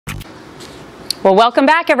Well, welcome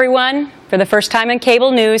back, everyone. For the first time in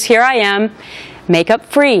cable news, here I am, makeup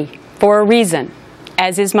free for a reason,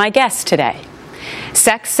 as is my guest today.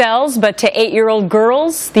 Sex sells, but to 8-year-old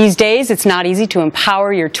girls these days, it's not easy to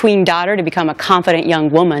empower your tween daughter to become a confident young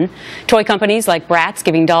woman. Toy companies like Bratz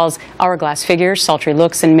giving dolls hourglass figures, sultry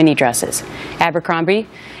looks, and mini dresses. Abercrombie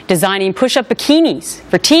designing push-up bikinis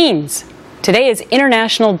for teens. Today is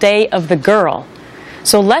International Day of the Girl.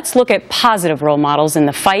 So let's look at positive role models in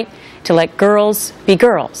the fight to let girls be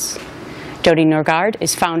girls. Jody Norgard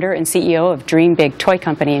is founder and CEO of Dream Big Toy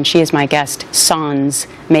Company, and she is my guest, Sans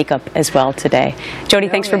Makeup, as well today. Jody,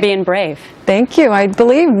 thanks for being brave. Thank you. I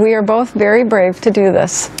believe we are both very brave to do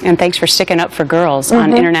this. And thanks for sticking up for girls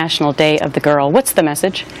on International Day of the Girl. What's the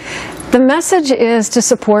message? The message is to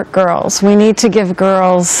support girls. We need to give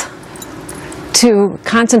girls to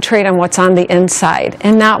concentrate on what's on the inside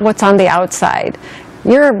and not what's on the outside.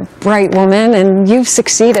 You're a bright woman and you've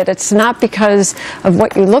succeeded. It's not because of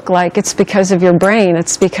what you look like, it's because of your brain,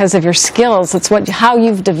 it's because of your skills, it's how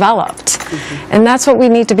you've developed. And that's what we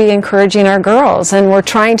need to be encouraging our girls, and we're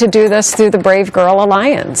trying to do this through the Brave Girl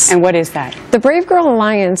Alliance. And what is that? The Brave Girl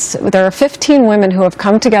Alliance, there are 15 women who have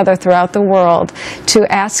come together throughout the world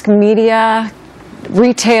to ask media,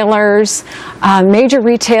 retailers, major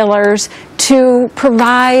retailers to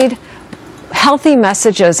provide healthy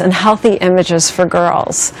messages and healthy images for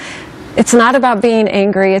girls. It's not about being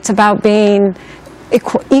angry, it's about being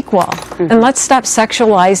equal. And let's stop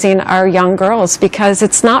sexualizing our young girls, because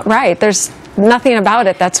it's not right. There's nothing about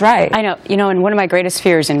it that's right. I know, and one of my greatest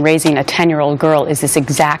fears in raising a 10-year-old girl is this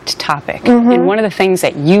exact topic. And one of the things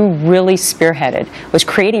that you really spearheaded was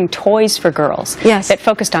creating toys for girls that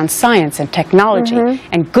focused on science and technology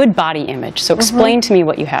and good body image. So explain to me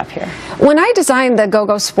what you have here. When I designed the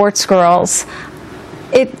Go-Go Sports Girls,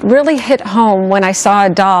 it really hit home when I saw a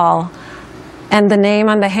doll and the name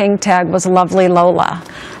on the hang tag was Lovely Lola.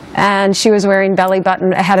 And she was wearing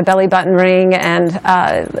had a belly button ring, and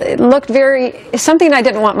it looked something I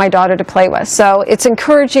didn't want my daughter to play with. So it's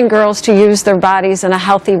encouraging girls to use their bodies in a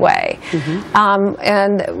healthy way.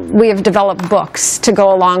 And we have developed books to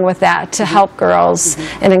go along with that to help girls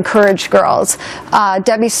and encourage girls.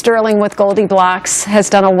 Debbie Sterling with Goldie Blocks has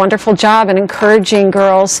done a wonderful job in encouraging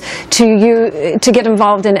girls to get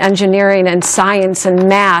involved in engineering and science and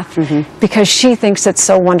math because she thinks it's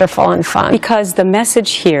so wonderful and fun. Because the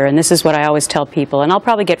message here, and this is what I always tell people, and I'll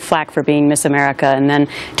probably get flack for being Miss America and then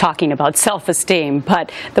talking about self-esteem,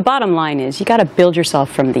 but the bottom line is you got to build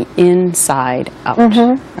yourself from the inside out.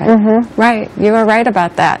 Right. You are right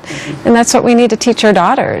about that. And that's what we need to teach our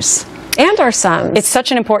daughters and our sons. It's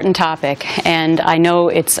such an important topic, and I know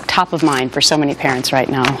it's top of mind for so many parents right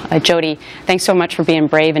now. Jody, thanks so much for being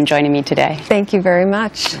brave and joining me today. Thank you very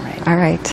much. All right. All right.